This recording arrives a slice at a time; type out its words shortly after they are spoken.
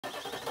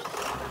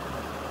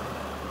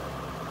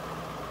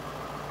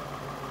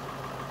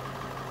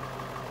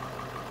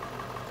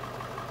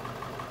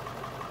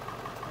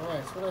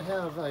Alright, so what I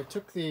have, I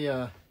took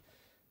the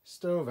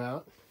stove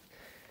out,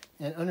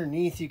 and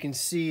underneath you can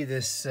see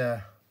this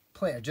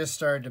plate. I just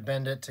started to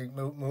bend it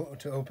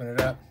to open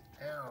it up.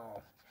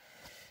 Ow.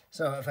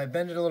 So if I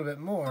bend it a little bit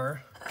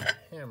more,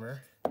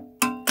 hammer,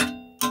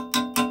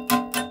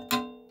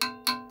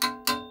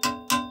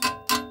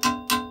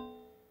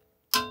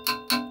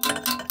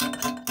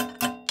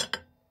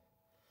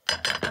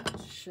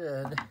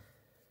 should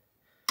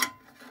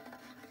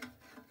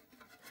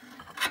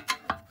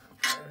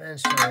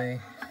eventually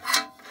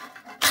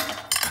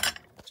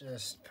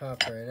just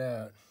pop right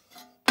out.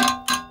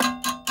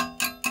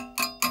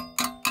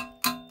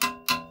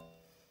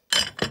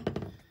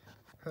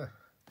 Huh.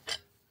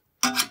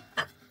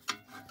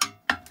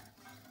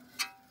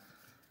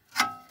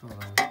 Hold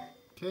on.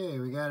 Okay,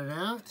 we got it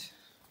out.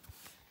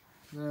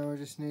 Now we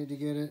just need to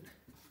get it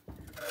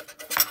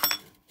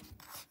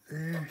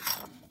there.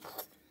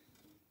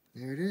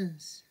 There it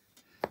is.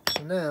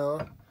 So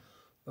now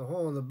the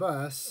hole in the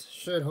bus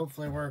should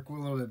hopefully work a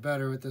little bit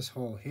better with this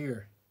hole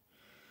here.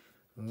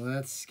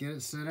 Let's get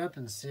it set up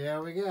and see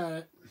how we got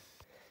it.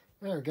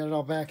 All right, we got it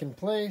all back in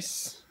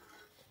place.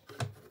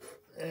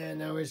 And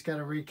now we just got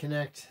to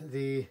reconnect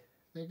the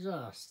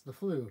exhaust, the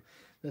flue.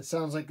 It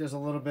sounds like there's a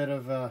little bit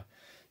of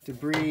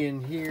debris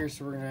in here,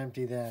 so we're going to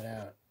empty that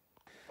out.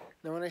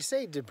 Now when I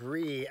say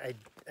debris,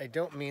 I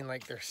don't mean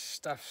like there's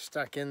stuff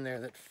stuck in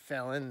there that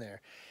fell in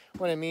there.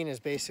 What I mean is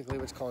basically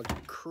what's called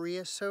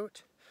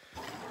creosote.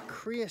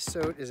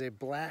 Creosote is a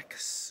black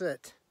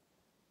soot.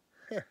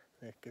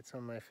 It gets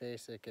on my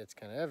face, it gets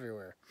kind of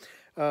everywhere.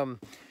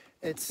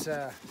 It's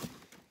a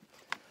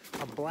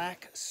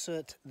black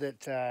soot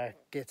that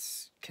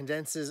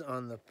condenses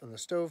on the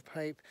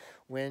stovepipe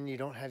when you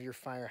don't have your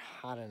fire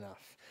hot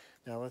enough.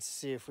 Now let's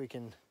see if we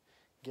can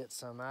get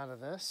some out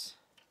of this.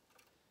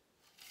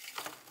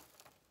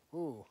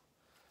 Ooh,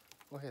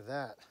 look at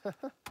that.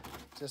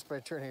 Just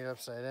by turning it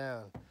upside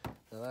down.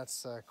 Now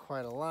that's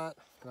quite a lot.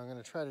 What I'm going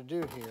to try to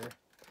do here,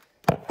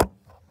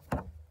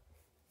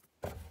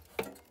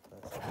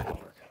 that's not gonna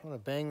work. I'm going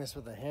to bang this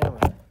with a hammer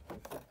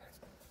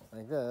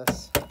like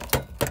this.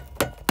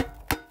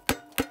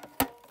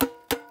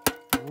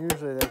 And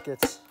usually that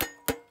gets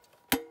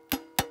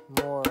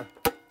more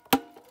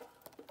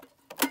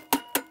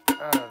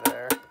out of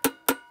there.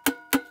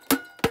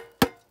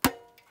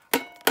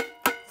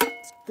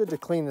 It's good to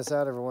clean this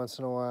out every once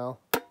in a while,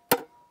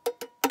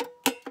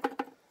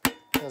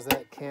 because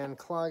that can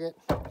clog it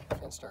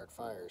and start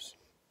fires.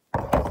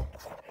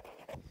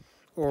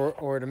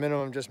 Or at a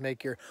minimum, just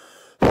make your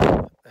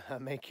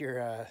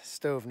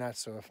stove not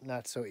so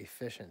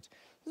efficient.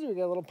 So we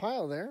got a little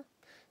pile there.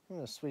 I'm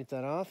going to sweep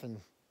that off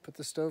and put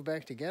the stove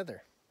back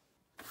together.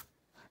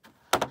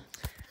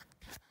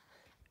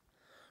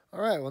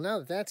 All right. Well, now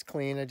that that's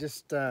clean, I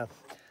just I don't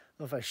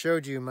know if I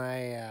showed you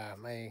my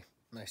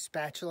my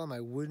spatula,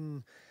 my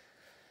wooden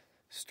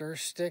stir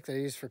stick that I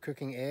use for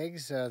cooking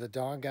eggs. The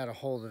dog got a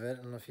hold of it.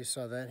 I don't know if you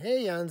saw that.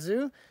 Hey,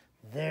 Yanzu,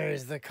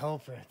 there's the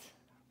culprit.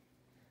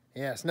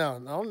 Yes, no,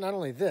 not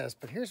only this,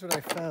 but here's what I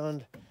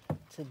found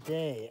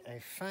today. I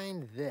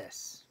find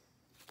this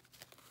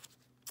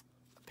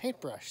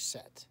paintbrush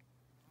set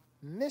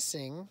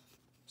missing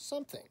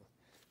something.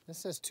 This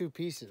says 2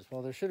 pieces.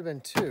 Well, there should have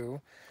been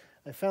 2.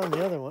 I found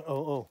the other one.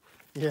 Oh,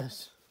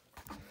 yes.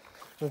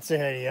 Let's say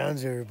hi to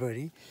Yanzu,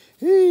 everybody.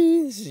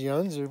 Hey, this is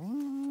Yanzu.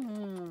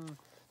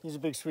 He's a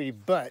big sweetie,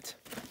 but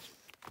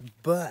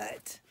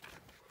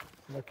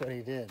look what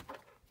he did.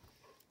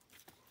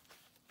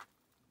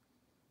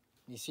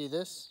 You see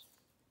this?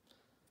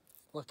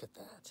 Look at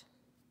that.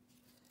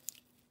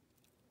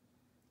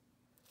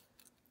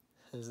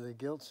 Is the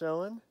guilt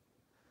showing?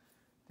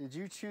 Did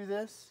you chew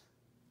this?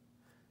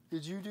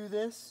 Did you do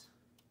this?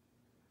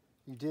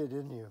 You did,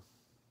 didn't you?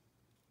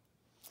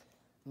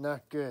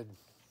 Not good.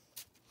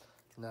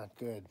 Not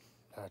good.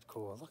 Not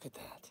cool. Look at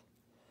that.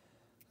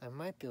 I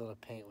might be able to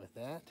paint with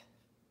that.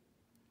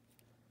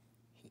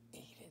 He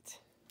ate it.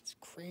 It's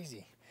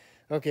crazy.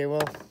 Okay,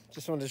 well,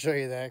 just wanted to show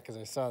you that because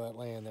I saw that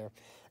laying there.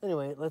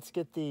 Anyway, let's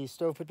get the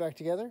stove put back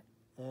together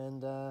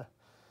and on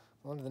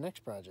to the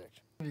next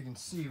project. As you can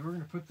see, we're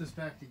going to put this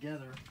back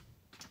together.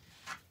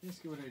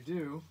 Basically what I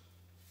do,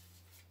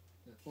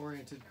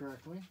 oriented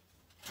correctly.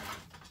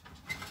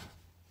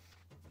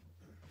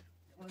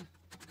 One,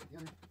 the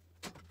other.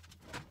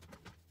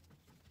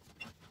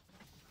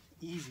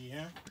 Easy,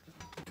 huh?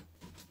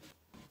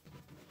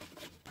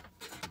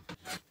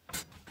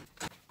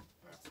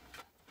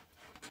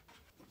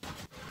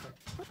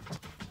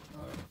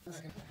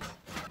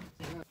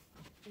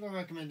 I don't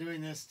recommend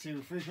doing this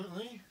too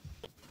frequently.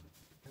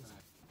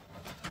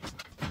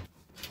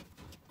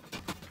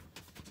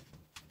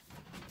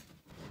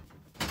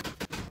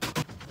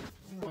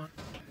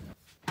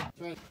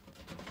 Right.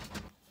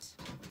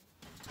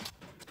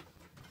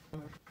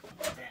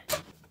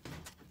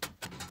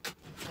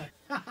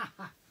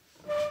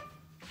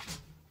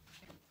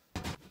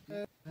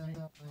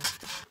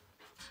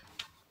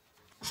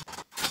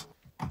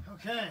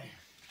 Okay,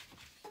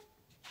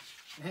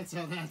 that's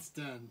how that's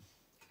done.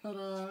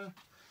 Ta-da!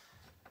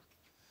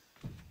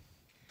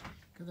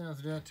 Good thing I don't have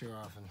to do that too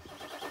often.